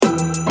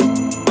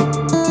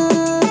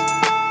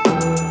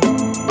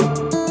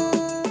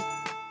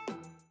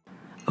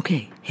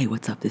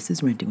This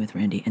is Ranting with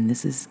Randy, and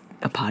this is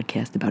a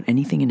podcast about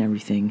anything and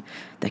everything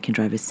that can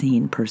drive a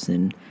sane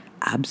person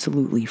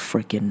absolutely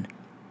freaking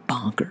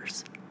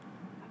bonkers.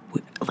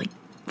 Like,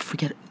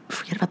 forget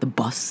about the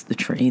bus, the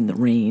train, the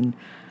rain.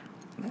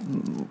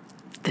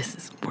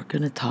 We're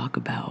going to talk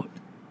about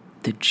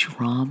the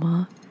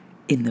drama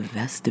in the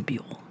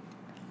vestibule.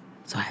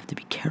 So I have to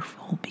be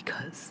careful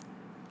because,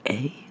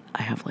 I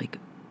have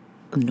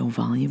no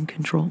volume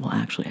control. Well,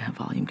 actually, I have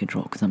volume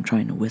control because I'm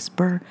trying to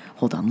whisper.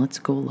 Hold on, let's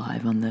go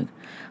live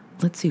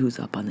let's see who's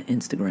up on the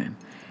Instagram.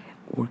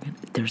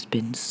 There's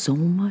been so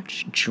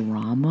much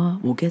drama.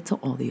 We'll get to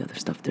all the other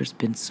stuff. There's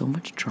been so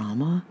much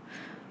drama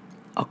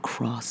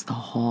across the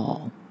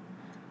hall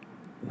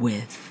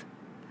with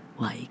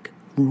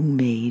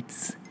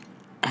roommates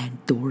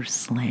and doors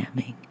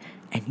slamming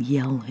and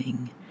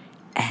yelling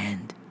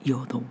and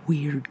the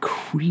weird,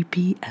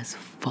 creepy as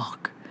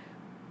fuck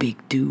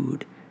big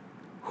dude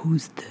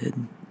who's the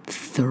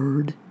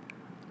third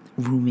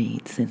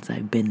roommate since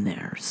I've been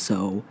there.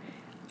 So,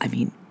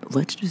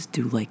 let's just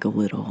do a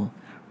little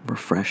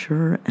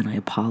refresher, and I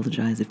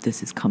apologize if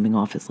this is coming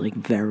off as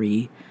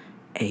very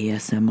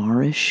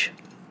ASMR-ish.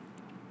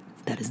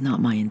 That is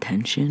not my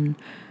intention,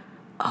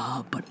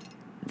 but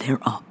they're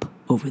up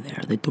over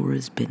there. The door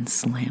has been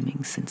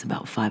slamming since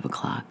about 5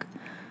 o'clock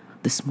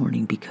this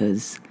morning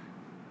because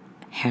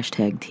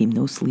 #team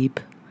no sleep,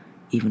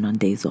 even on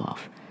days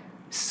off.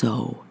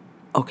 So,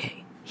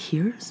 okay,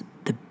 here's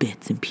the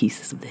bits and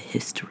pieces of the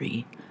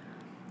history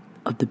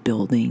of the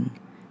building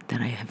that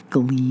I have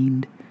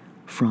gleaned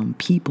from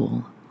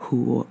people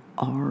who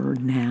are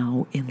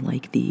now in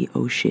the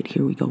oh shit,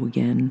 here we go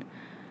again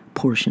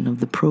portion of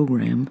the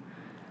program.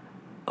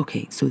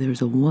 Okay, so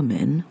there's a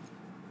woman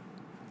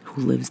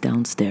who lives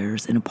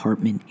downstairs in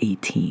apartment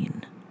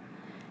 18.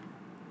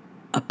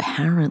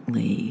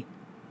 Apparently,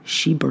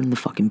 she burned the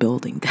fucking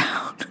building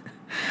down.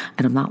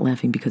 And I'm not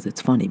laughing because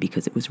it's funny,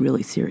 because it was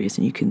really serious,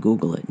 and you can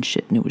Google it and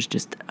shit. And it was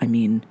just,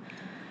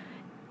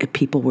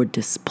 people were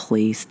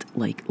displaced,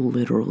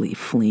 literally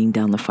fleeing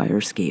down the fire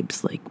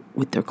escapes,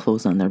 with their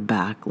clothes on their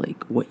back,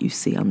 what you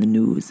see on the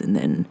news, and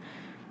then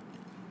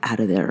out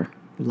of their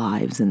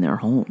lives and their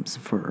homes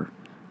for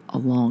a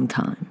long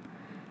time.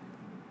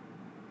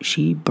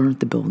 She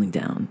burnt the building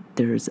down.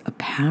 There's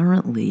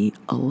apparently,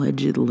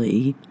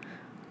 allegedly,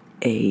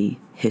 a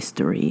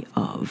history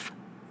of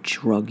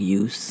drug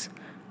use,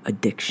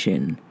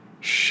 addiction,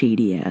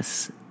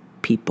 shady-ass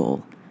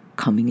people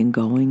coming and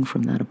going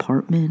from that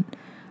apartment.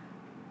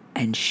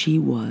 And she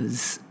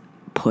was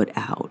put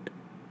out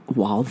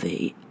while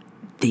they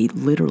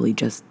literally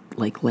just,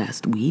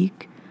 last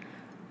week,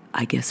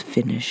 I guess,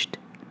 finished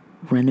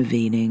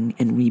renovating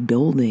and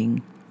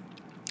rebuilding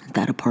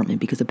that apartment,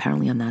 because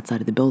apparently on that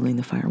side of the building,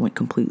 the fire went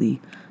completely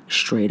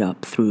straight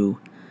up through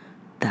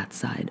that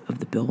side of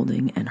the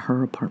building, and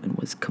her apartment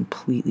was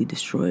completely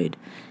destroyed,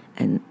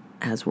 and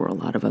as were a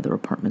lot of other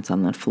apartments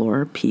on that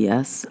floor.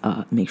 P.S.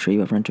 Make sure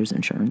you have renter's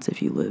insurance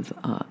if you live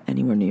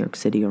anywhere in New York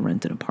City or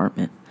rent an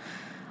apartment.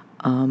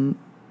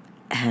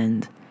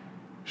 And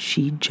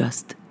she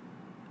just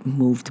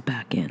moved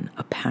back in.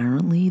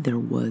 Apparently there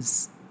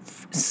was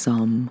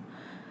some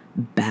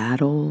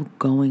battle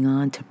going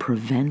on to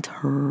prevent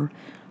her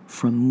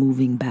from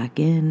moving back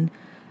in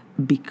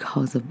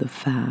because of the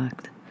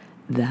fact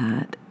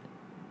that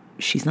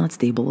she's not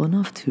stable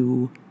enough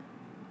to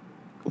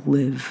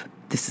live.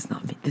 This is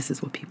not me. This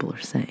is what people are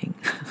saying.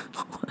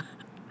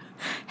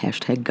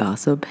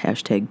 #gossip,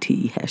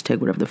 #tea,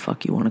 whatever the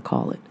fuck you want to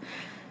call it.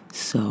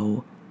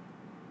 So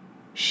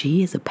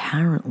she is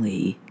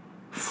apparently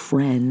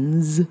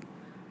friends,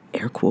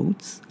 air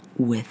quotes,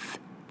 with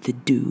the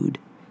dude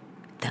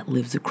that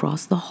lives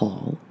across the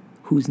hall,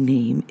 whose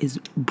name is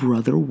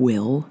Brother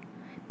Will,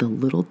 the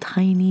little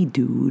tiny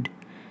dude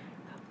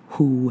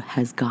who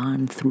has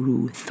gone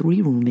through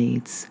 3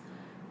 roommates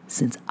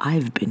since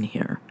I've been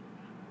here.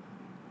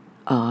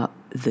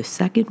 The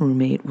second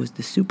roommate was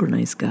the super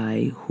nice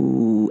guy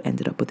who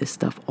ended up with his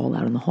stuff all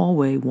out in the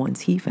hallway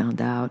once he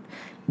found out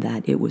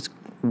that it was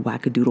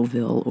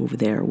wackadoodleville over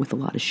there with a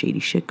lot of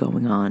shady shit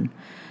going on.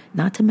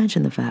 Not to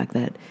mention the fact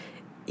that,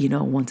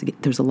 once again,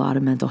 there's a lot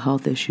of mental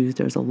health issues.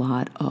 There's a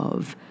lot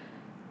of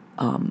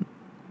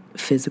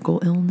physical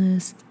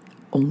illness,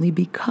 only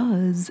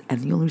because,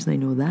 and the only reason I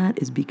know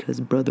that is because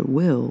Brother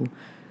Will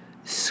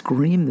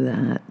screamed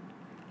that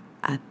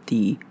at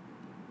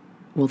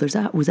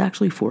was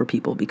actually 4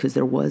 people, because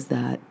there was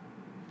that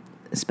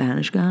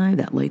Spanish guy,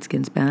 that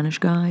light-skinned Spanish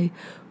guy,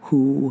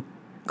 who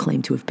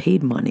claimed to have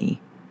paid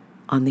money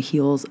on the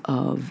heels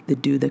of the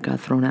dude that got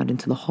thrown out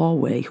into the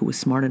hallway, who was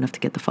smart enough to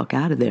get the fuck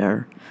out of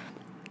there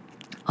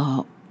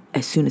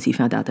as soon as he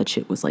found out that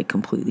shit was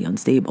completely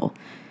unstable.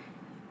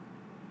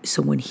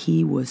 So when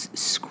he was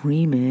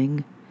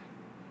screaming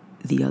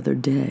the other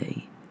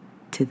day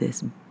to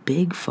this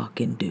big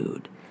fucking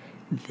dude,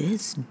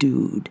 this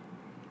dude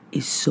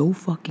is so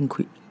fucking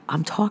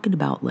I'm talking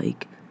about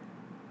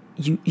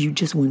you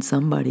just, when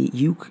somebody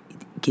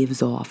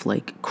gives off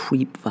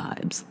creep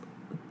vibes.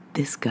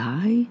 This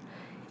guy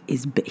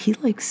he's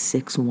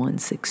 6'1",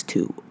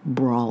 6'2",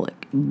 brolic,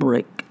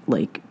 brick,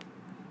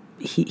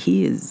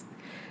 he is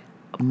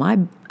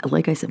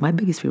like I said, my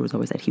biggest fear was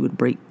always that he would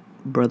break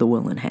Brother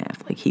Will in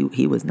half. Like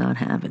he was not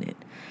having it,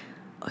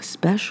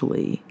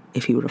 especially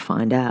if he were to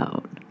find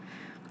out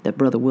that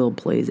Brother Will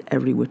plays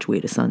every which way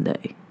to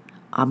Sunday.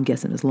 I'm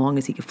guessing as long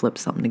as he could flip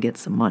something to get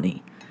some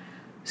money.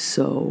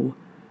 So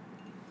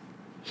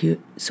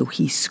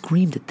he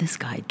screamed at this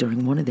guy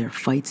during one of their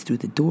fights through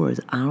the doors.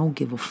 I don't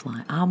give a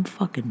fly. I'm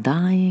fucking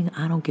dying.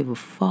 I don't give a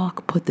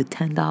fuck. Put the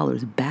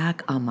 $10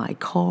 back on my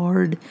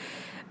card.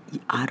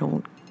 I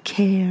don't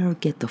care.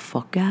 Get the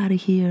fuck out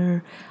of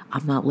here.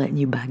 I'm not letting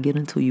you back in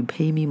until you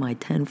pay me my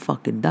 $10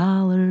 fucking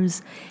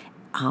dollars.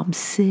 I'm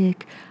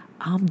sick.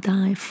 I'm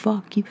dying.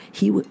 Fuck you.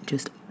 He would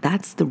just,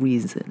 that's the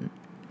reason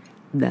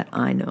that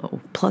I know,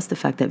 plus the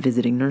fact that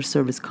visiting nurse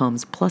service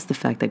comes, plus the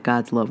fact that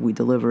God's Love We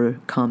Deliver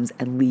comes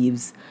and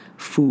leaves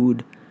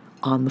food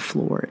on the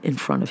floor in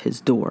front of his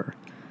door.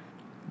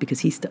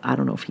 Because I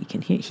don't know if he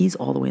can hear, he's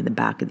all the way in the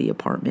back of the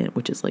apartment,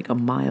 which is like a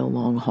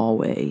mile-long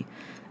hallway.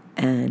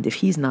 And if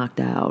he's knocked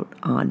out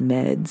on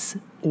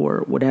meds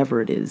or whatever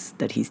it is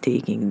that he's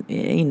taking,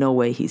 ain't no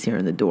way he's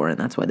hearing the door, and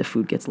that's why the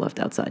food gets left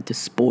outside to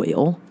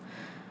spoil.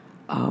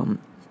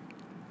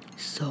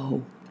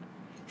 So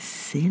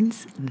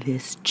since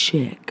this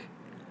chick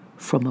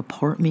from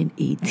apartment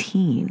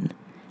 18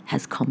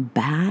 has come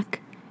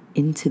back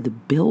into the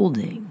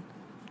building,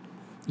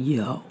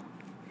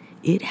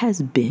 it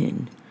has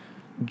been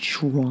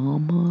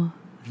Dramaville.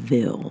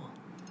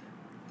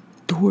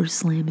 Doors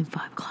slamming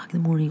 5 o'clock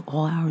in the morning,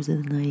 all hours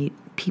of the night,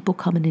 people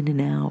coming in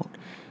and out,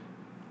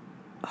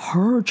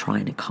 her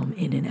trying to come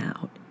in and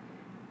out,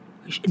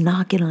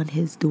 knocking on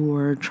his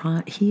door,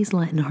 he's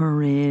letting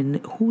her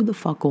in. Who the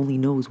fuck only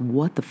knows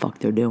what the fuck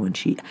they're doing?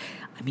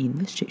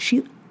 This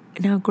chick,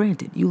 now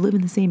granted, you live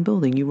in the same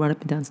building, you run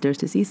up and downstairs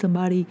to see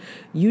somebody,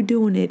 you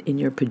doing it in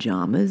your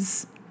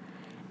pajamas,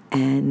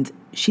 and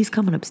she's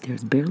coming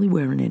upstairs barely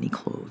wearing any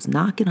clothes,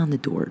 knocking on the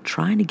door,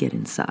 trying to get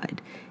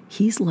inside.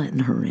 He's letting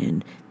her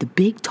in. The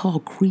big, tall,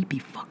 creepy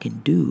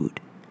fucking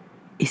dude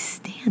is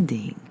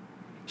standing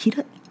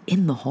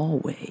in the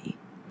hallway.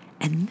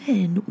 And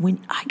then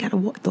when I gotta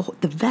walk,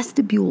 the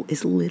vestibule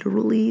is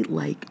literally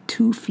like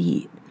 2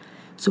 feet.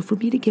 So for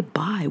me to get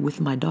by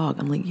with my dog,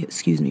 I'm like,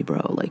 excuse me,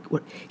 bro. Like,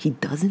 what? He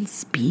doesn't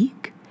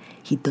speak.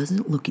 He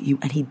doesn't look at you.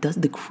 And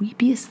the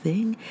creepiest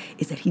thing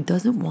is that he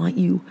doesn't want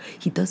you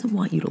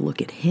to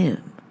look at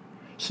him.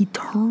 He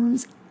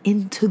turns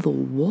into the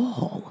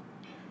wall.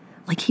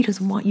 Like, he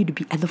doesn't want you to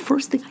be, and the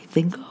first thing I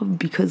think of,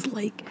 because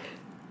like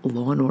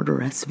Law and Order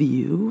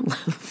SVU,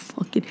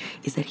 fucking,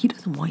 is that he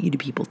doesn't want you to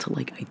be able to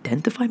like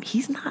identify him.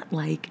 He's not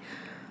like,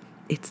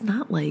 it's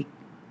not like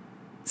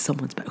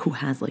someone's who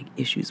has like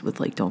issues with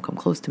like, don't come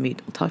close to me,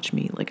 don't touch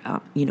me. Like,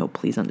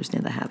 please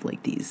understand I have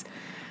like these,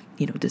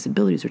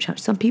 disabilities or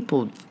challenges. Some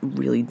people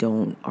really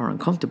are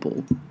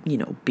uncomfortable,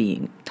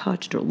 being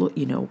touched or look,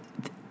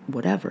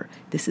 whatever.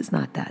 This is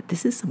not that.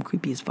 This is some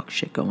creepy as fuck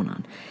shit going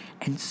on.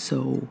 And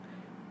so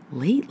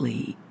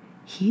lately,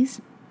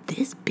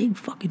 this big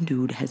fucking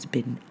dude has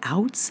been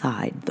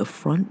outside the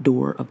front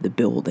door of the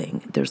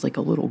building. There's like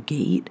a little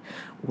gate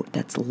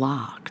that's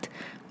locked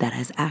that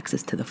has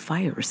access to the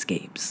fire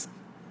escapes.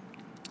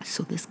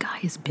 So this guy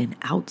has been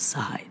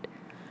outside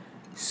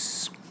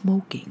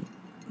smoking,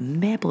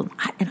 mabbling.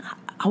 And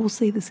I will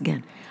say this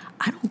again.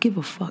 I don't give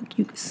a fuck.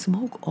 You can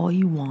smoke all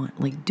you want.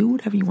 Like, do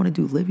whatever you want to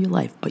do. Live your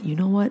life. But you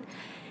know what?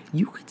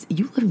 You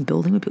live in a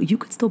building with people. You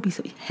could still be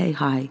hey,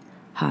 hi,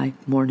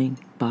 morning,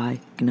 bye,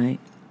 good night,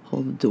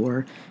 hold the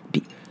door.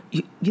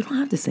 You don't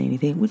have to say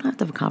anything. We don't have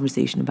to have a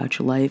conversation about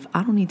your life.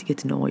 I don't need to get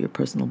to know all your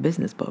personal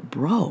business. But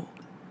bro,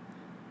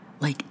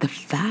 like the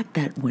fact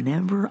that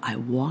whenever I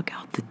walk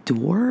out the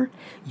door,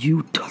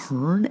 you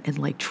turn and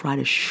like try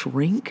to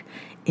shrink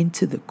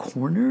into the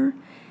corner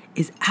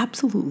is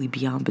absolutely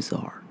beyond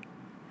bizarre.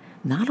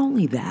 Not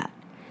only that,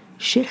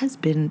 shit has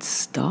been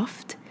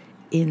stuffed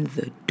in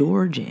the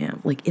door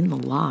jamb, like in the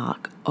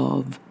lock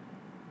of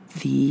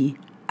the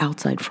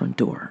outside front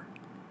door.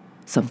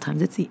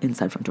 Sometimes it's the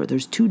inside front door.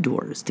 There's 2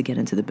 doors to get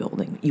into the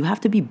building. You have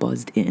to be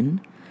buzzed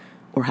in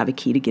or have a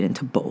key to get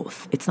into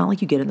both. It's not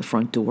like you get in the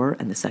front door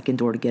and the second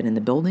door to get in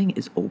the building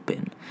is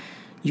open.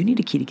 You need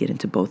a key to get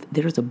into both.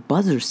 There's a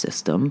buzzer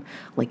system,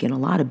 like in a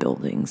lot of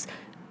buildings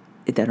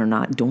that are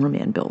not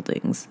doorman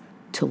buildings,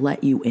 to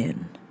let you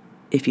in.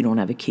 If you don't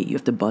have a key, you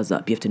have to buzz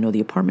up. You have to know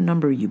the apartment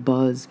number, you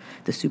buzz,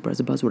 the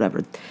supervisor buzz,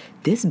 whatever.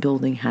 This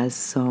building has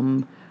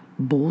some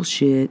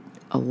bullshit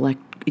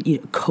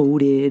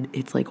coded.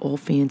 It's like all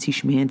fancy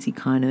schmancy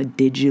kind of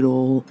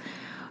digital.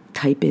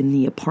 Type in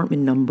the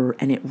apartment number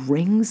and it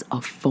rings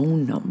a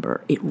phone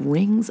number. It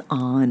rings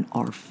on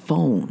our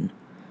phone.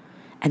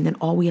 And then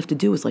all we have to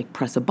do is like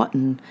press a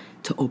button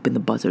to open the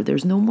buzzer.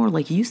 There's no more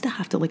like, you used to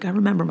have to, like, I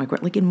remember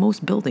like in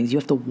most buildings, you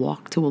have to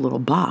walk to a little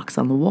box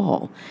on the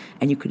wall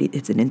and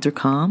it's an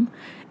intercom.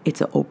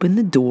 It's a open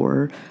the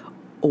door,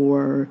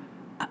 or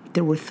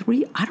there were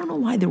 3, I don't know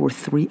why there were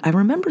 3. I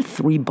remember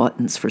 3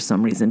 buttons for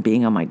some reason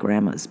being on my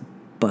grandma's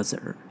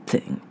buzzer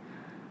thing.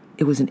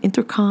 It was an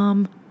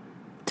intercom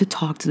to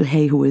talk to the,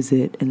 hey, who is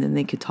it? And then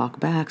they could talk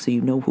back so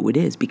you know who it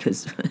is.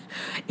 Because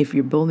if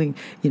you're building,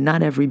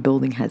 not every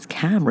building has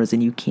cameras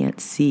and you can't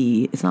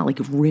see. It's not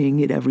like a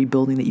ring at every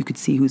building that you could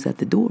see who's at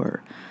the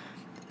door.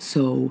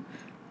 So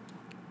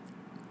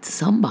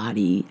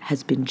somebody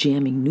has been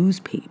jamming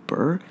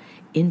newspaper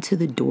into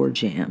the door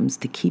jambs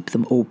to keep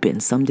them open.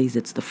 Some days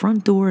it's the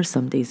front door,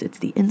 some days it's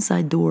the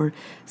inside door,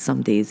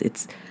 some days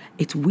it's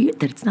weird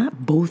that it's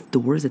not both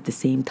doors at the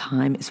same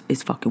time.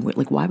 Is fucking weird.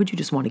 Like, why would you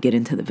just want to get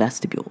into the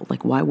vestibule?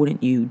 Like, why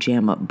wouldn't you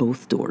jam up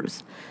both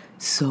doors?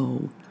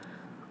 So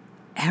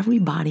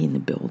everybody in the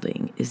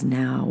building is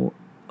now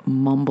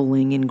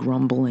mumbling and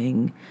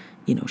grumbling,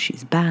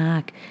 she's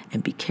back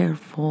and be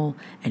careful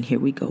and here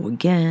we go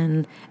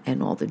again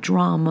and all the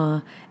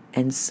drama.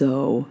 And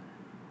so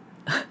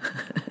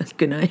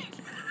good night,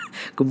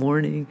 good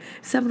morning,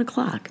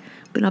 7:00,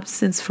 been up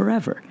since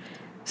forever.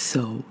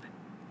 So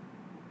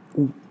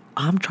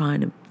I'm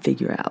trying to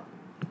figure out,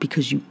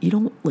 because you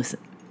don't listen,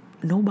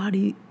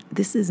 nobody,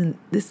 this isn't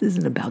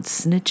about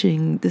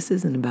snitching, this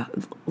isn't about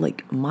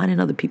like minding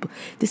other people,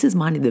 this is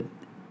minding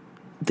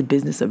the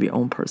business of your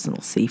own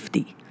personal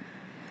safety.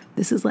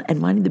 This is like, and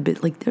minding the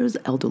bit, like there's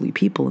elderly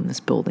people in this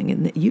building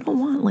and you don't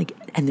want like,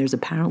 and there's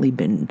apparently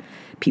been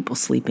people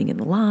sleeping in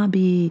the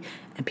lobby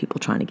and people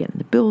trying to get in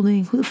the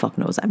building. Who the fuck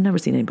knows? I've never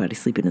seen anybody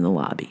sleeping in the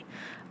lobby.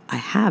 I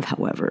have,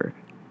 however,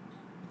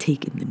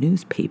 taken the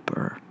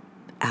newspaper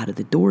out of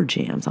the door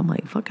jams. I'm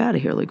like, fuck out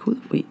of here. Like,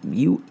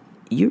 you're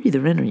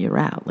either in or you're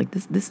out. Like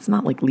this is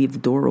not like leave the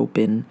door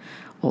open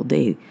all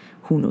day.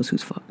 Who knows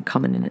who's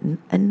coming in?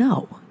 And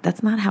no,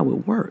 that's not how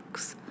it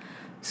works.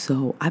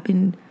 So I've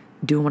been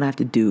doing what I have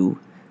to do.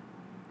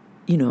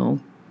 You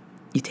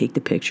take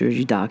the pictures,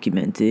 you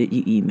document it,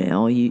 you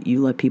email,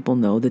 you let people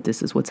know that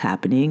this is what's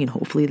happening, and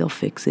hopefully they'll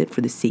fix it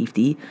for the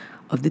safety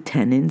of the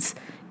tenants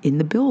in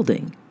the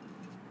building.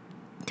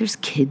 There's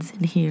kids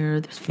in here,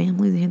 there's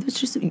families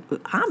in here,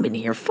 I'm in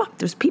here,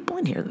 there's people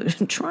in here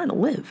that are trying to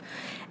live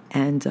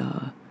and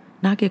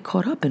not get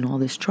caught up in all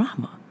this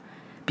drama.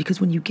 Because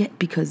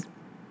because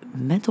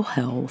mental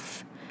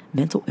health,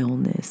 mental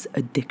illness,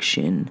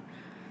 addiction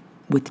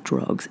with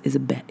drugs is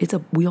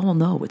we all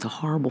know it's a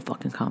horrible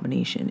fucking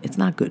combination. It's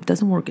not good. It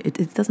doesn't work.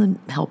 It doesn't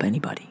help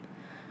anybody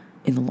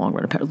in the long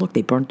run.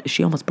 Look,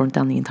 she almost burnt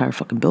down the entire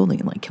fucking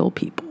building and like killed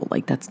people.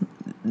 Like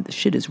the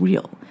shit is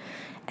real.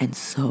 And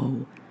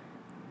so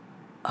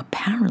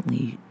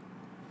apparently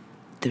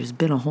there's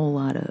been a whole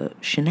lot of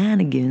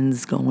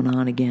shenanigans going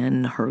on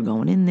again, her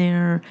going in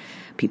there.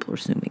 People are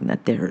assuming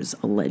that there's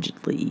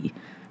allegedly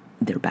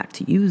they're back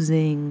to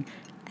using,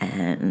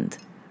 and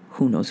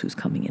who knows who's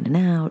coming in and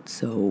out.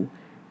 So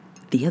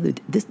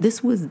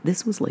this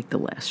was like the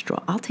last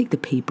straw. I'll take the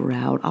paper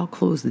out, I'll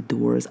close the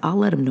doors, I'll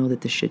let them know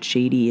that this shit's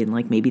shady, and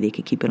like maybe they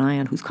could keep an eye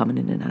on who's coming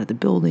in and out of the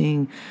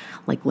building,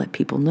 like let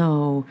people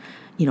know,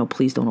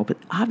 please don't open.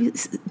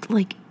 Obviously,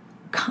 like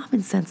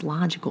common sense,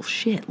 logical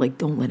shit. Like,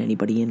 don't let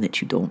anybody in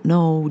that you don't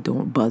know,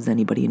 don't buzz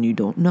anybody and you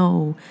don't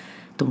know,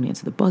 don't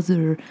answer the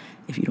buzzer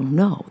if you don't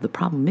know. The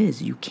problem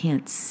is you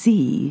can't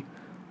see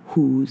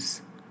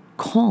who's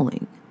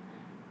calling.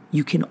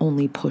 You can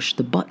only push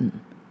the button.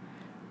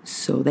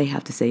 So they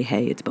have to say,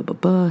 hey, it's blah, blah,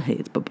 blah, hey,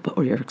 it's blah, blah, blah,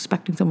 or you're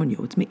expecting someone,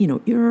 it's me,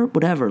 you're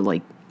whatever,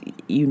 like,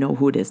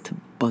 who it is to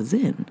buzz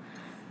in.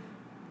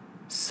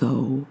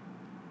 So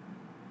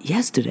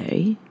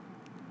yesterday,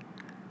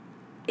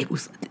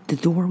 the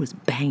door was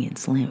banging,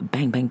 slamming,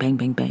 bang, bang, bang,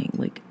 bang, bang,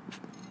 like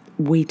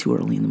way too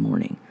early in the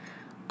morning.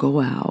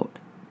 Go out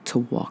to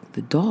walk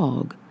the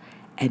dog,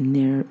 and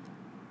there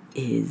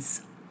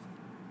is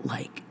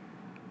like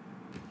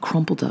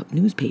crumpled up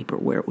newspaper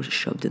where it was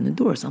shoved in the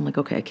door. So I'm like,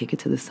 okay, I kick it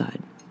to the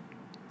side.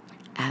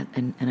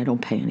 And I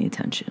don't pay any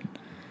attention.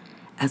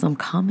 As I'm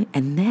coming,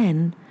 and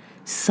then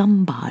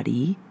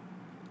somebody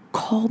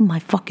called my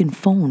fucking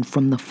phone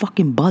from the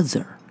fucking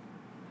buzzer.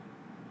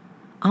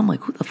 I'm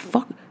like, who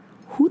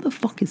the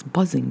fuck is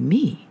buzzing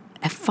me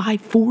at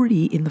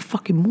 5:40 in the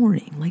fucking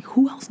morning? Like,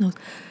 who else knows?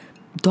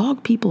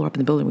 Dog people are up in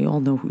the building. We all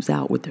know who's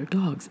out with their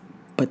dogs.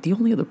 But the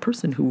only other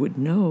person who would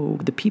know,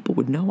 the people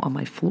would know on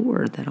my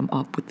floor that I'm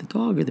up with the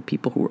dog, are the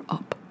people who are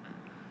up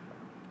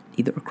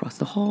either across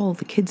the hall.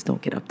 The kids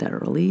don't get up that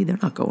early. They're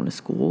not going to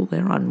school.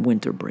 They're on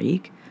winter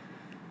break.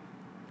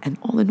 And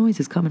all the noise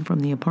is coming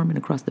from the apartment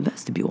across the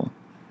vestibule.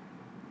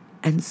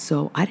 And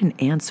so I didn't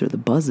answer the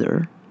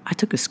buzzer. I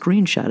took a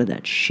screenshot of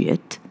that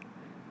shit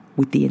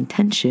with the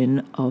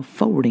intention of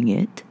forwarding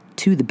it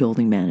to the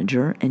building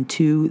manager and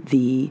to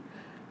the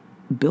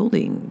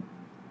building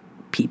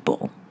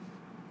people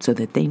so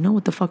that they know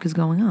what the fuck is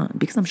going on.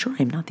 Because I'm sure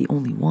I'm not the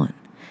only one.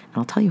 And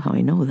I'll tell you how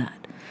I know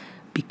that.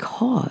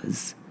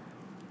 Because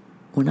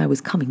when I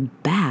was coming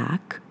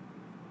back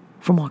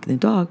from walking the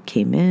dog,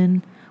 came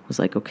in, was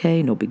like,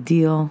 okay, no big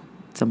deal.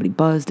 Somebody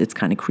buzzed. It's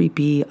kind of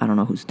creepy. I don't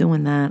know who's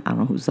doing that. I don't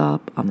know who's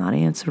up. I'm not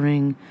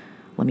answering.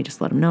 Let me just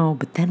let them know.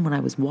 But then when I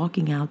was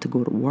walking out to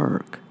go to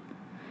work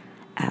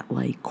at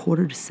like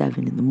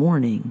 6:45 in the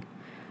morning,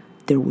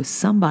 there was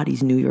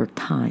somebody's New York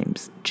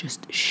Times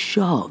just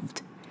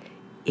shoved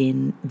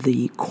in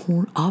the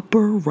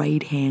upper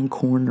right-hand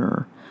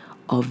corner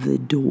of the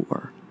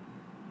door.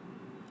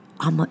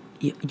 I'm like,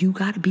 you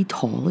got to be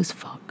tall as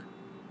fuck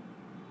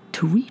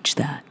to reach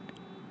that.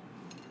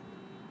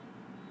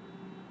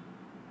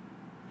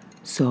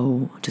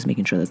 So just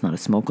making sure that's not a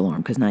smoke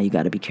alarm, because now you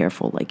got to be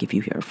careful. Like if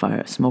you hear a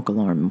fire, smoke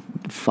alarm,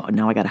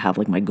 now I got to have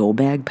like my go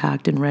bag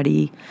packed and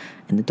ready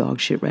and the dog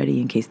shit ready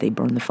in case they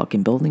burn the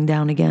fucking building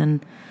down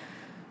again.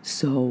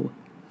 So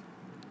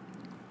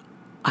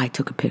I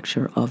took a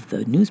picture of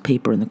the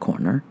newspaper in the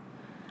corner,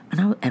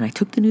 and I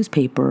took the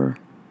newspaper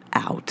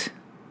out.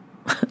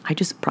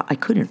 I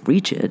couldn't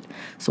reach it,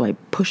 so I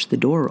pushed the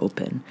door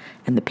open,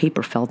 and the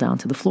paper fell down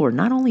to the floor.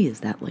 Not only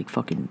is that like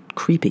fucking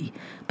creepy,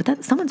 but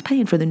that someone's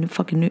paying for the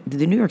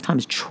New York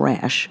Times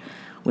trash.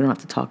 We don't have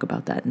to talk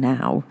about that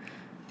now.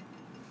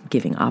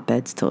 Giving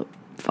op-eds to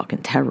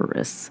fucking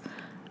terrorists.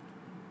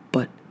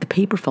 But the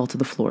paper fell to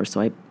the floor, so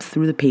I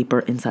threw the paper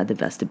inside the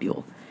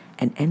vestibule,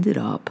 and ended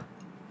up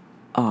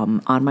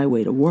on my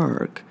way to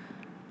work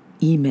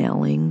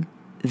emailing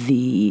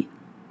the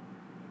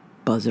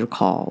buzzer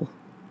call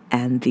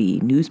and the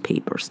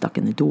newspaper stuck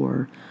in the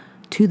door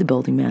to the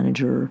building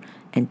manager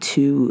and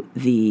to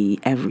the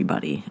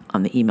everybody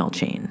on the email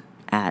chain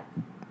at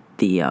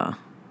the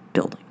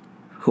building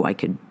who I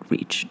could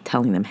reach,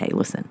 telling them, hey,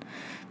 listen,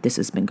 this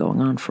has been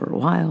going on for a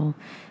while.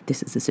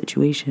 This is the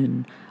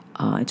situation.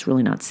 It's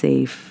really not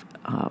safe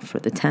for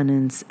the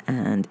tenants,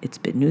 and it's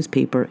been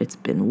newspaper, it's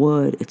been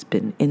wood, it's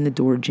been in the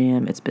door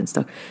jamb, it's been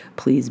stuck.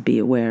 Please be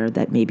aware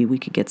that maybe we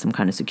could get some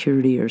kind of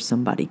security, or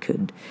somebody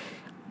could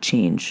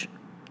changing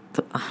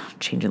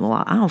the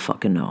law. I don't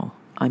fucking know.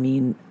 I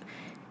mean,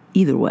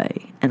 either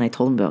way. And I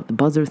told them about the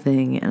buzzer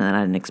thing, and that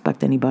I didn't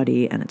expect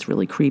anybody, and it's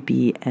really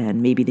creepy,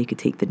 and maybe they could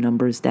take the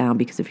numbers down,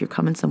 because if you're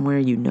coming somewhere,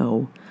 you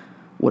know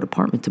what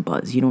apartment to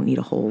buzz. You don't need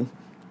a whole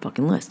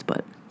fucking list,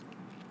 but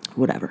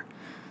whatever.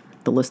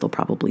 The list will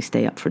probably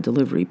stay up for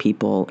delivery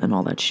people and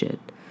all that shit.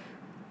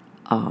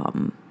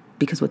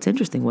 Because what's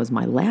interesting was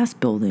my last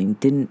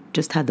building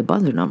just had the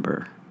buzzer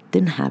number,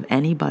 didn't have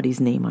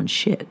anybody's name on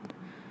shit.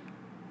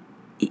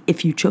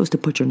 If you chose to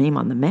put your name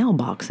on the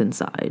mailbox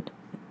inside,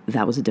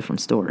 that was a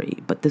different story.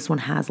 But this one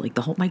has like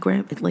the whole,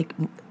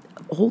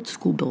 old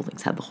school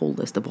buildings have the whole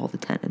list of all the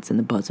tenants and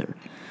the buzzer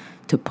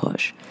to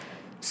push.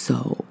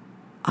 So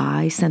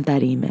I sent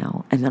that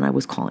email, and then I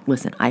was calling.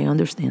 Listen, I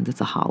understand it's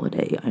a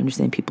holiday. I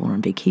understand people are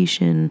on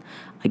vacation.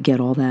 I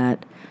get all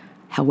that.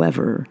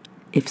 However,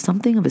 if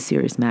something of a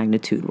serious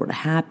magnitude were to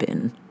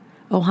happen,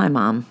 oh, hi,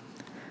 Mom.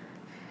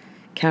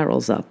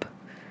 Carol's up.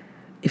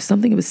 If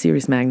something of a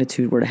serious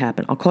magnitude were to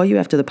happen, I'll call you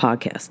after the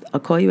podcast.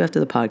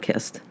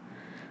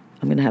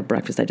 I'm going to have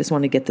breakfast. I just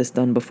want to get this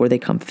done before they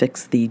come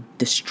fix the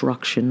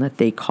destruction that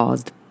they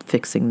caused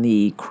fixing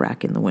the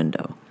crack in the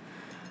window.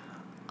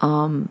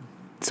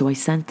 So I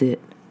sent it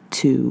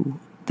to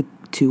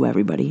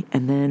everybody,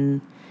 and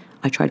then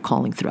I tried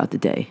calling throughout the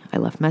day. I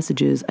left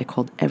messages. I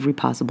called every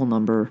possible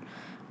number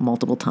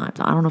multiple times.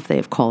 I don't know if they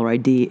have caller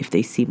ID, if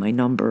they see my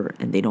number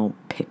and they don't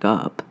pick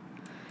up,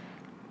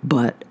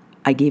 but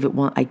I gave it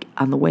one.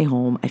 On the way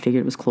home, I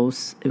figured it was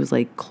close. It was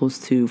like close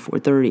to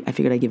 4:30. I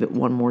figured I'd give it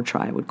one more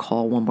try. I would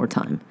call one more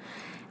time,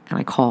 and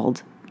I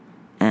called,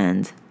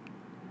 and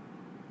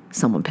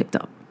someone picked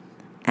up.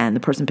 And the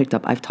person picked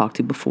up I've talked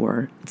to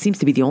before. It seems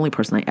to be the only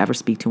person I ever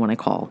speak to when I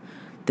call.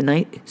 The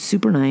night,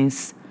 super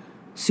nice,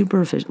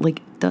 super efficient,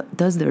 like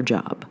does their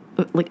job.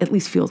 Like at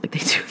least feels like they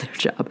do their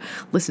job.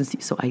 Listens to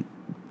you. So I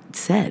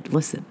said,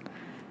 listen,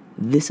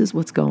 this is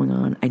what's going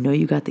on. I know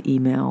you got the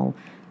email.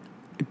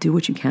 Do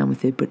what you can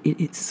with it, but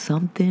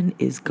something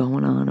is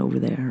going on over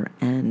there,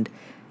 and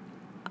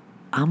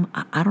I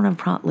don't have a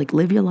problem. Like,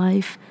 live your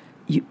life.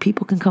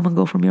 People can come and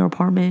go from your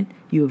apartment.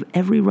 You have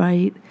every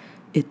right.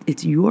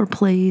 It's your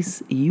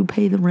place. You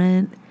pay the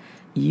rent.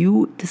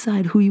 You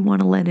decide who you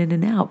want to let in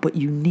and out, but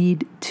you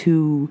need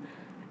to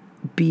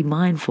be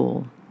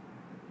mindful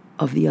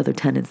of the other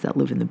tenants that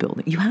live in the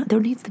building. There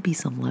needs to be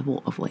some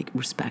level of like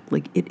respect.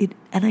 Like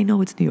and I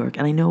know it's New York,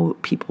 and I know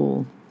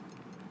people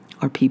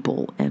are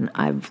people, and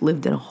I've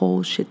lived in a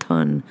whole shit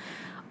ton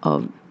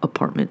of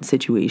apartment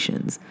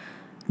situations.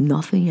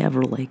 Nothing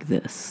ever like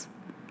this.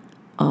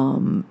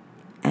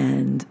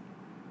 And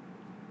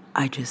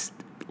I just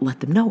let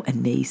them know,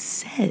 and they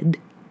said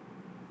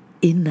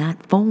in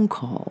that phone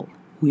call,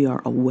 we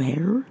are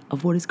aware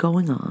of what is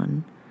going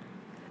on.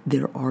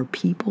 There are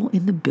people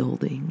in the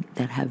building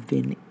that have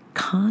been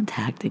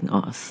contacting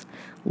us,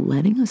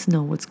 letting us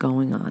know what's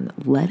going on,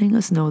 letting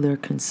us know their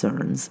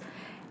concerns,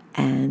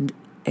 and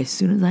as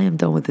soon as I am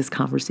done with this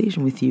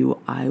conversation with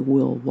you, I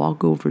will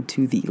walk over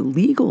to the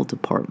legal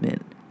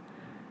department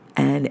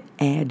and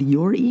add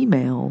your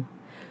email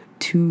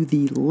to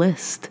the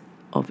list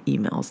of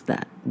emails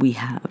that we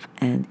have.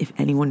 And if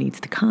anyone needs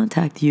to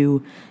contact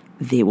you,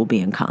 they will be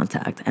in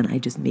contact. And I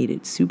just made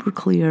it super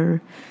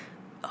clear.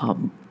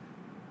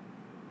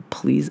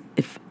 Please,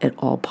 if at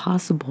all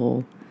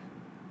possible,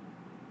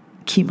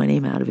 keep my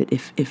name out of it.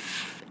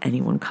 If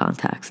anyone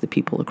contacts the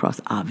people across,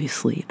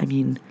 obviously, I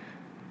mean,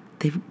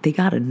 they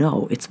got to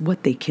know. It's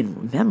what they can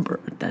remember.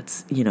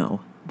 That's,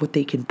 what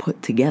they can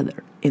put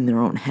together in their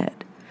own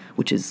head,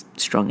 which is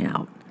strung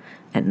out.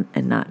 and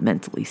not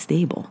mentally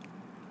stable.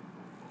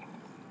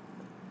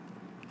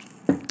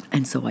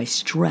 And so I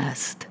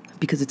stressed,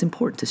 because it's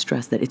important to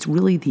stress that it's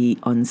really the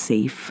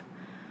unsafe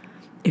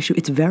issue.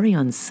 It's very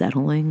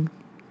unsettling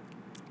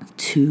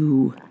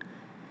to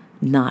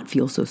not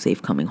feel so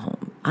safe coming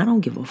home. I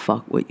don't give a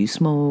fuck what you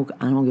smoke.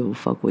 I don't give a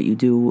fuck what you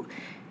do,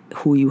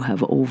 who you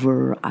have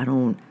over.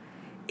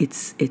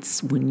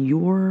 It's when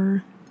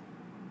your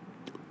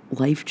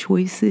life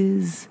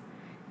choices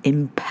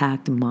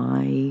impact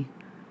my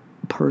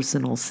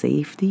personal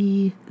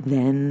safety,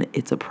 then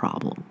it's a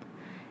problem.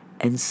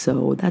 And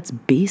so that's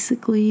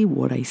basically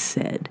what I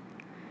said.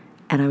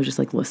 And I was just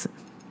like, listen,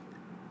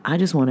 I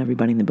just want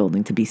everybody in the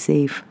building to be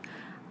safe.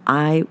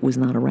 I was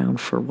not around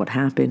for what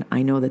happened.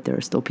 I know that there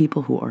are still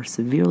people who are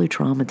severely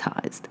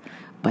traumatized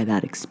by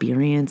that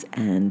experience,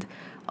 and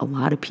a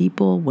lot of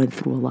people went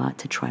through a lot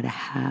to try to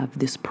have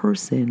this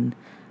person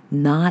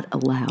not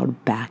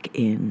allowed back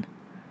in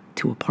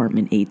to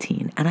apartment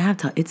 18. And I have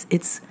to,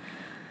 it's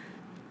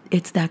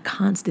that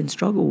constant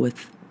struggle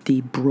with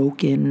the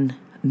broken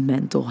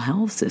mental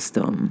health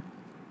system,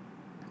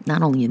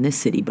 not only in this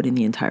city, but in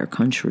the entire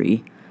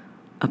country,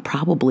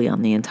 probably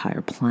on the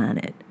entire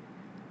planet,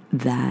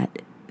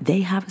 that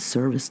they have a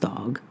service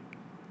dog.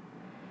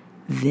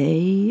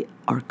 They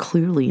are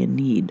clearly in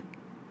need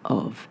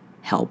of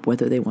help,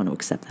 whether they want to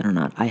accept that or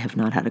not. I have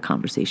not had a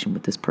conversation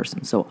with this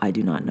person, so I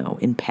do not know.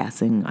 In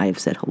passing, I have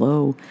said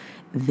hello.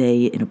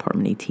 They, in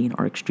apartment 18,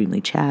 are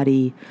extremely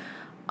chatty.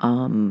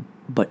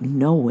 But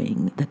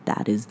knowing that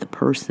that is the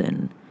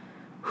person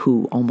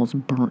who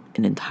almost burnt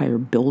an entire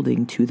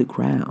building to the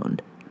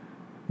ground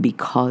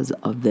because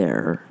of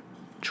their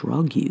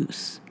drug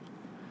use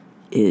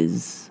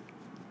is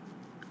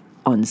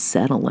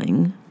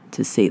unsettling,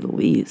 to say the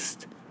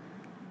least.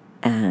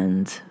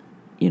 And,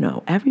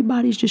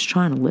 everybody's just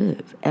trying to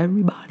live.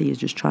 Everybody is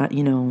just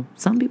trying,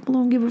 some people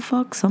don't give a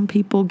fuck. Some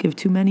people give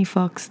too many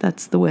fucks.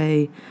 That's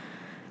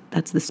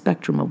the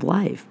spectrum of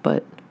life.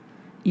 But,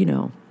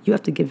 you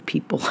have to give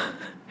people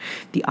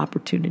the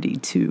opportunity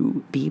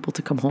to be able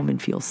to come home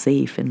and feel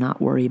safe and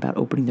not worry about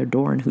opening their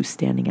door and who's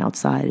standing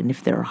outside and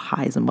if they're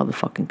high as a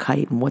motherfucking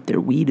kite and what their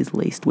weed is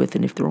laced with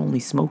and if they're only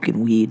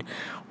smoking weed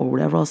or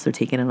whatever else they're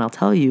taking. And I'll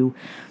tell you,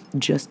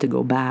 just to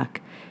go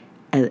back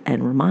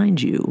and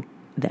remind you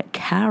that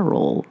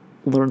Carol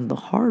learned the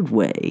hard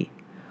way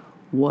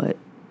what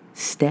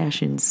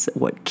keistering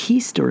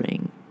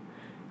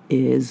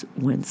is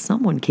when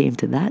someone came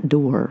to that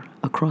door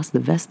across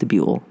the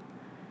vestibule,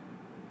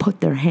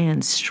 put their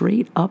hands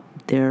straight up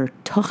their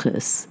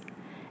tuchus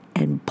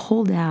and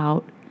pulled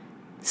out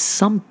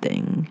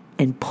something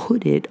and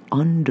put it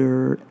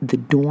under the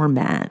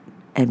doormat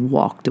and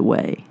walked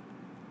away.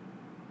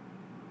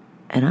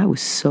 And I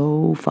was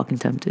so fucking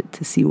tempted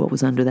to see what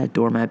was under that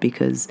doormat,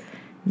 because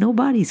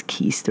nobody's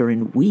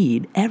keistering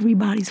weed.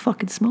 Everybody's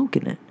fucking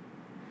smoking it.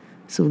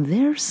 So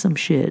there's some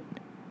shit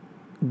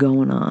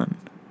going on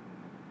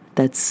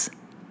that's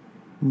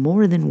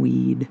more than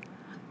weed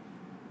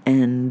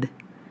and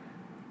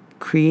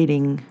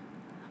creating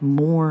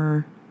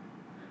more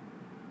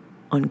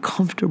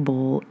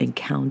uncomfortable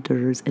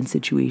encounters and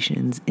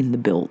situations in the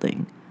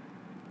building.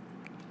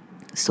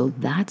 So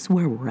that's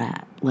where we're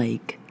at.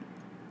 Like,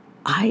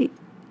 I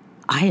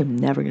am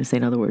never going to say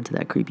another word to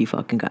that creepy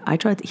fucking guy.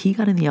 He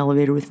got in the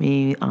elevator with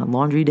me on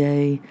laundry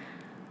day.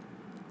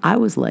 I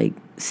was like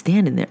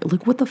standing there.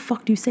 Like, what the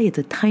fuck do you say? It's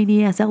a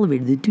tiny ass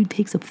elevator. The dude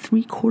takes up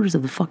 3/4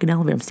 of the fucking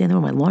elevator. I'm standing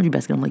there with my laundry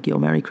basket. I'm like, yo,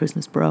 Merry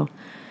Christmas, bro.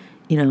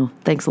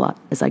 Thanks a lot.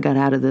 As I got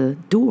out of the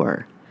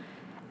door,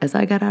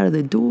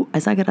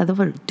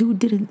 dude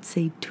didn't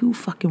say 2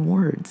 fucking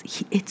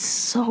words. It's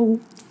so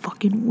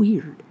fucking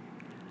weird.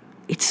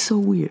 It's so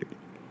weird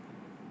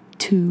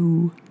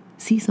to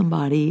see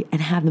somebody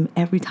and have them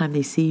every time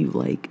they see you,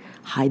 like,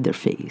 hide their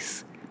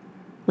face.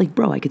 Like,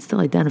 bro, I could still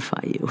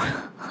identify you.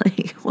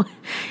 Like, what?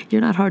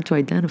 You're not hard to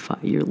identify.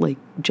 You're, like,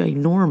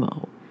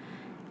 ginormo.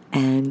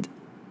 And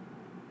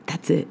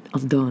that's it.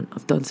 I'm done.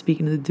 I'm done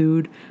speaking to the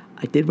dude.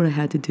 I did what I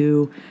had to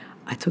do.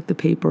 I took the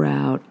paper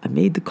out. I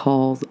made the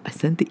calls. I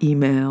sent the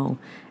email.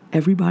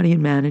 Everybody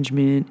in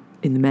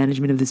the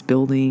management of this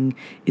building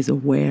is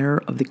aware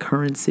of the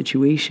current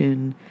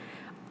situation.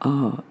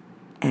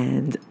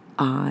 And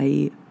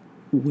I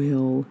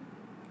will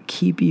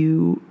keep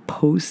you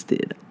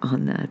posted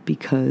on that,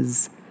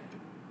 because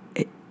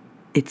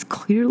it's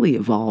clearly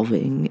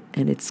evolving,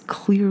 and it's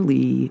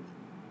clearly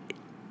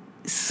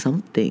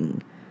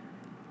something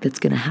that's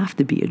going to have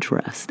to be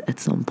addressed at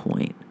some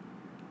point.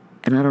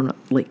 And I don't know,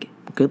 like,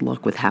 good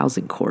luck with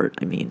housing court.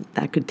 I mean,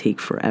 that could take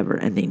forever,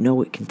 and they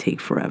know it can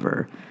take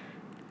forever.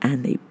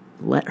 And they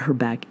let her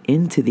back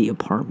into the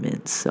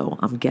apartment. So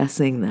I'm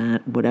guessing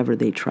that whatever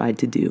they tried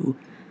to do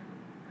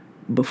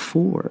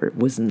before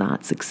was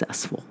not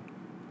successful.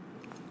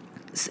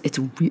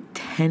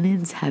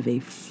 Tenants have a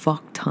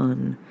fuck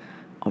ton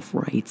of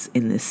rights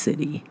in this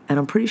city, and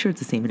I'm pretty sure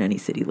it's the same in any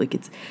city.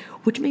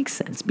 Which makes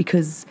sense,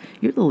 because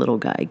you're the little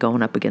guy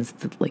going up against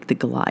the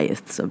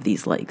Goliaths of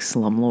these like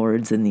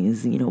slumlords and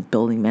these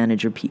building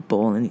manager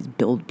people and these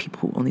people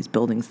who own these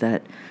buildings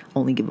that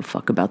only give a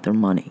fuck about their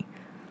money.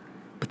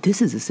 But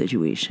this is a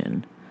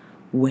situation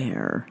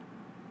where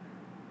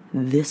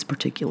this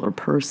particular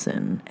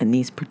person and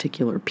these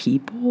particular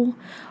people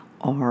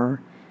are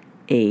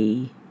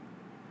a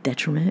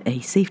detriment,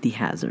 a safety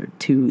hazard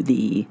to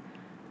the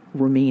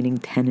remaining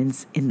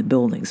tenants in the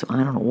building. So I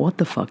don't know what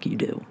the fuck you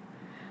do.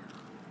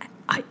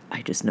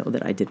 I just know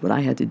that I did what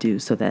I had to do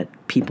so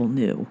that people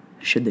knew,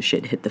 should the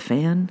shit hit the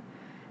fan,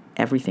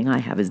 everything I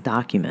have is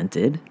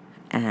documented,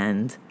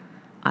 and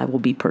I will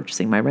be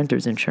purchasing my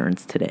renter's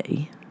insurance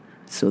today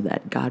so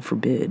that, God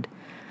forbid,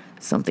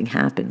 something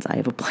happens, I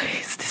have a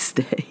place to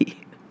stay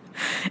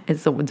and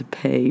someone to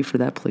pay for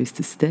that place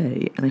to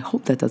stay. And I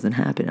hope that doesn't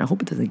happen. I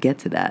hope it doesn't get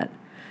to that.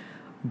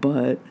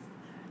 But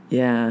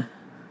yeah,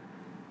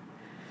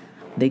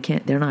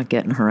 they're not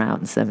getting her out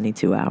in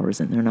 72 hours,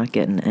 and they're not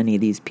getting any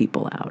of these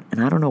people out.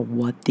 And I don't know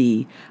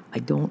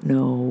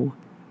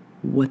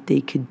what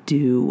they could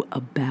do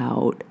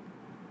about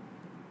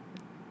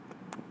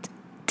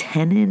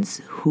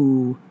tenants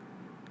who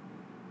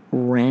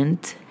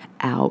rent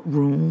out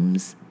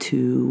rooms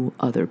to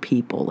other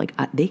people. Like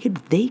they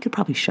could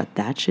probably shut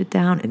that shit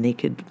down, and they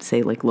could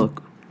say like,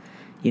 look,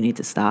 you need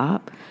to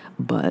stop.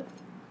 But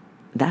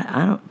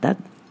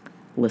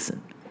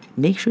listen,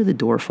 make sure the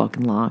door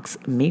fucking locks.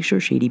 Make sure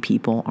shady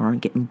people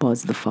aren't getting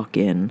buzzed the fuck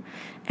in.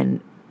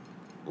 And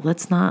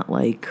let's not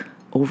like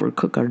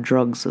overcook our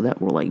drugs so that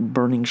we're like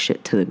burning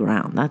shit to the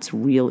ground. That's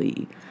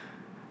really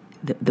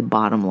the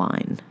bottom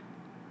line.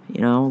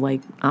 You know,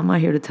 like, I'm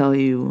not here to tell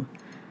you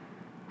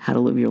how to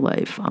live your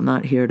life. I'm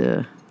not here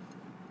to,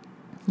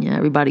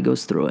 everybody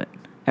goes through it.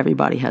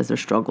 Everybody has their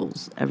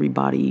struggles.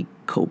 Everybody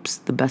copes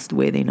the best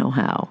way they know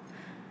how.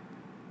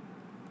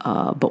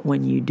 But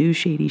when you do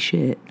shady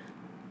shit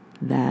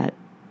that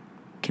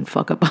can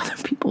fuck up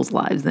other people's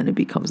lives, then it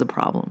becomes a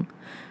problem.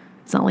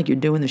 It's not like you're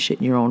doing the shit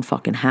in your own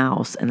fucking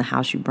house and the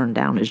house you burn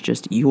down is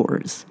just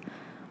yours.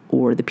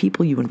 Or the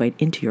people you invite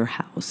into your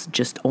house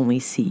just only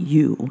see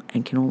you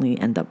and can only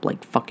end up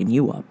like fucking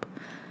you up.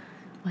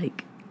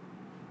 Like,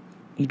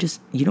 you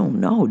don't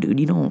know, dude.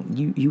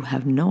 You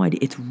have no idea.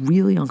 It's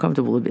really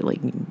uncomfortable to be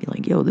like,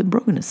 yo, they're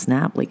broken a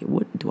snap. Like,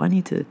 what do I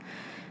need to,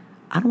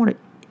 I don't want to,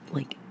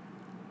 like,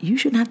 you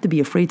shouldn't have to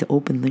be afraid to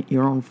open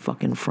your own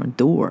fucking front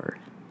door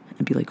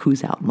and be like,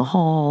 who's out in the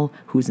hall,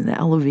 who's in the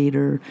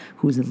elevator,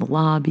 who's in the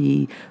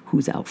lobby,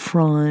 who's out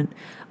front.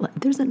 Like,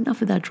 there's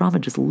enough of that drama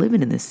just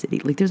living in this city.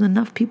 Like, there's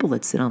enough people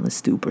that sit on the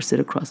stoop or sit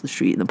across the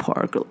street in the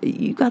park.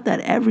 You got that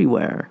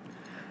everywhere.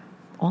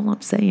 All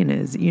I'm saying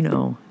is,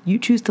 you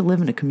choose to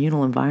live in a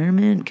communal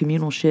environment,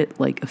 communal shit,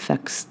 like,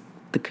 affects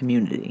the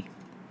community.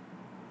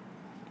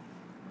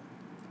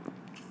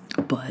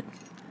 But,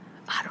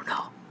 I don't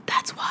know.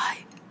 That's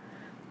why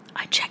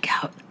I check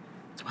out.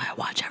 That's why I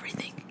watch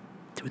everything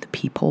through the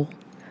peep-hole.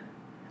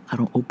 I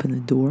don't open the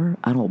door.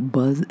 I don't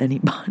buzz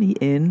anybody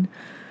in.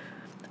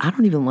 I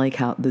don't even like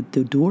how the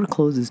door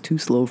closes too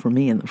slow for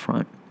me in the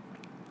front.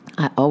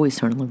 I always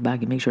turn and look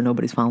back and make sure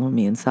nobody's following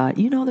me inside.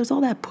 There's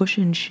all that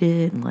pushing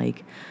shit and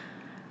like,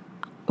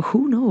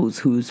 who knows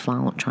who's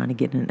trying to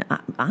get in. I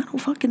don't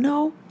fucking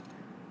know.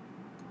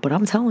 But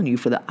I'm telling you,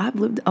 I've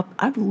lived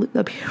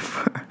up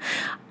here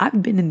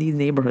I've been in these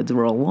neighborhoods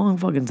for a long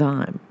fucking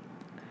time.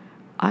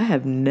 I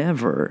have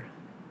never,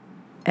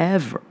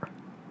 ever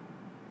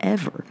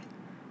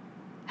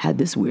had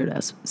this weird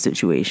ass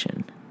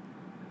situation.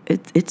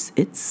 It's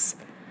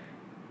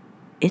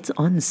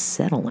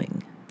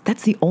unsettling.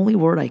 That's the only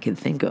word I can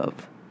think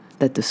of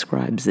that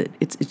describes it.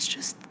 It's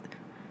just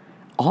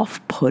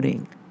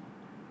off-putting.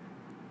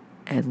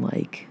 And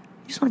like,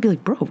 you just want to be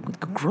like, bro,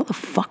 grow the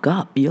fuck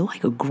up. You're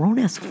like a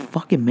grown-ass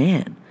fucking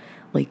man.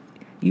 Like,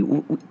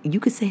 you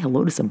could say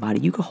hello to somebody.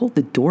 You could hold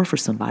the door for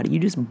somebody. You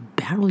just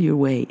barrel your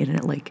way in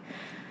it. Like,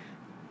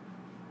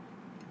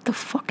 the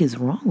fuck is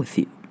wrong with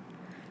you?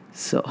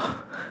 So,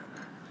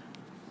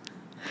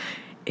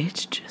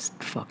 it's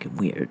just fucking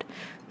weird.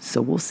 So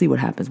we'll see what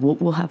happens.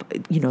 We'll have,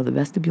 the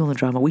vestibule and the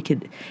drama.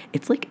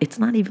 It's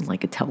not even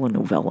like a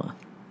telenovela.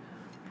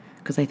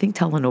 Because I think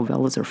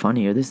telenovelas are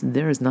funnier.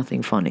 There is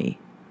nothing funny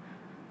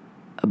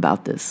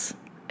about this,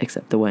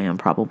 except the way I'm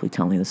probably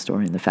telling the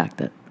story and the fact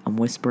that I'm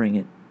whispering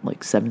it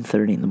like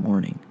 7:30 in the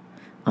morning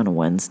on a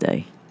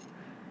Wednesday,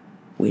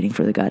 waiting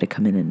for the guy to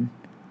come in and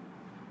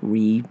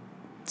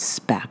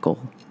re-spackle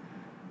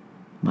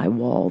my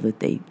wall that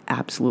they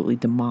absolutely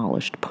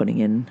demolished, putting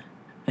in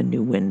a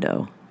new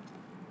window,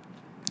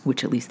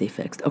 which at least they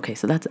fixed. Okay,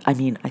 so I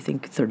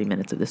think 30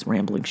 minutes of this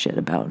rambling shit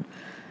about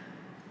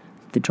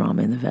the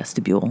drama in the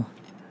vestibule.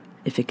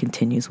 If it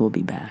continues, we'll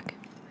be back.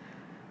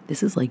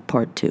 This is like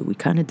part 2. We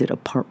kind of did a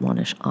part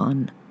 1-ish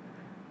on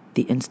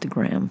the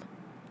Instagram.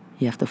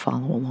 You have to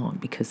follow along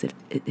because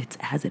it's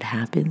as it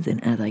happens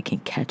and as I can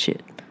catch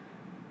it.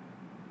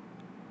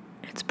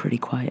 It's pretty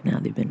quiet now.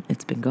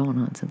 It's been going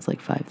on since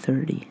like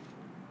 5:30.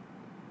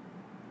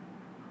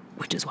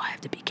 Which is why I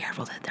have to be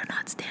careful that they're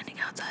not standing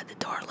outside the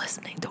door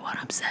listening to what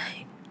I'm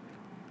saying.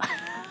 And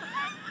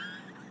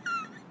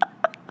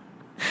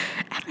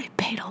I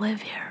pay to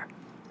live here.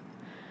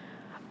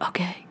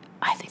 Okay,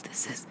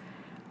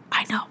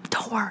 I know,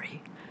 don't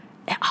worry.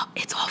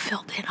 It's all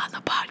filled in on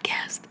the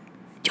podcast.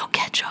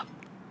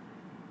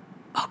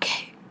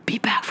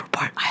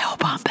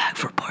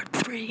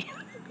 free.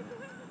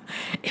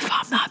 If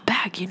I'm not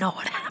back, you know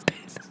what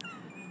happens.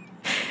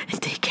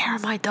 And take care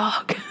of my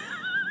dog.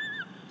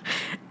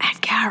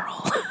 And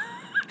Carol.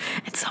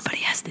 And somebody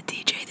has to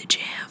DJ the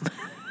jam.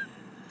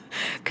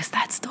 Because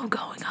that's still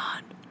going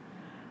on.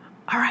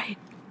 Alright.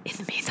 In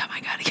the meantime,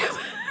 I gotta go.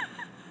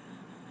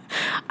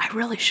 I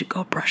really should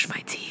go brush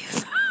my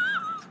teeth.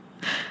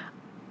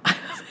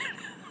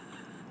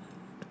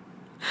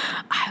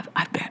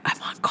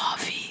 I'm on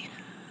coffee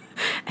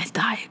and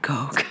Diet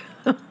Coke.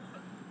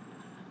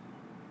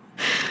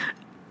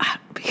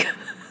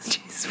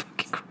 Jesus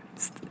fucking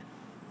Christ.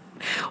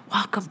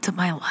 Welcome to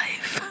my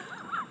life.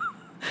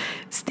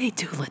 Stay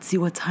tuned. Let's see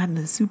what time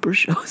the super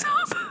shows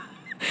up.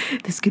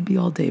 This could be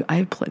all day. I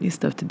have plenty of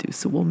stuff to do,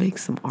 so we'll make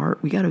some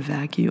art. We got to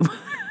vacuum.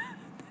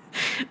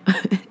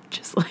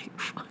 Just like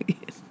fucking.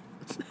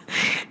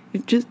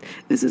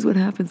 This is what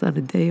happens on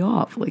a day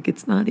off. Like,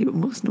 it's not even,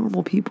 most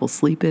normal people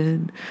sleep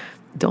in,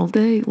 don't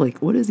they? Like,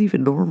 what is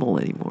even normal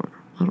anymore?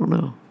 I don't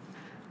know.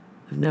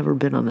 I've never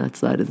been on that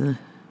side of the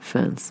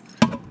fence.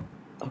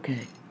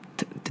 Okay,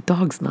 the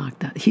dog's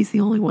knocked out. He's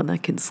the only one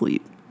that can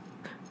sleep.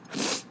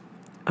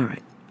 All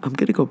right, I'm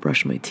gonna go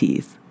brush my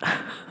teeth.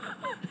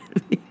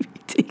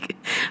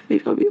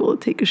 Maybe I'll be able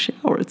to take a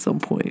shower at some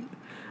point.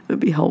 It'd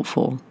be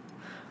helpful.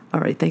 All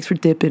right, thanks for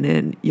dipping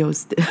in. Yo,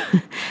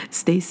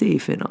 stay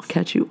safe, and I'll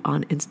catch you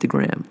on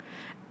Instagram,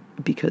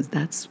 because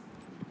that's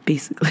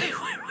basically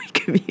where we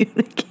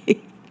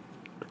communicate.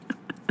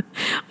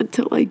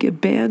 Until I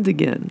get banned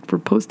again for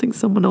posting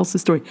someone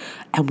else's story.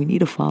 And we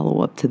need a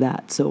follow-up to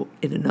that. So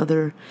in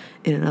another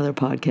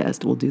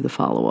podcast, we'll do the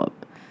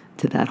follow-up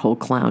to that whole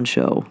clown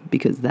show,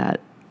 because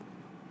that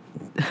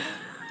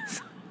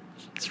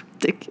it's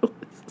ridiculous.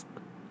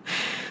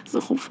 The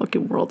whole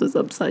fucking world is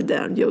upside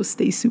down. Yo,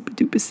 stay super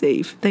duper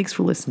safe. Thanks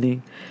for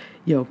listening.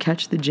 Yo,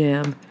 catch the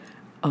jam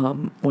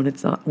when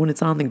it's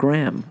on the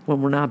gram,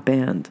 when we're not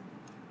banned.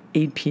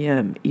 8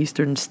 p.m.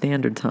 Eastern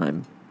Standard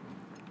Time.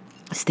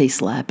 Stay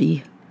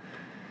slappy.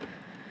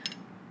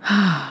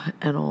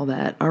 And all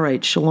that. All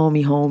right,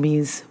 shalomi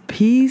homies.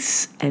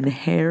 Peace and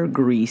hair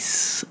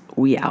grease.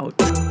 We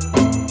out.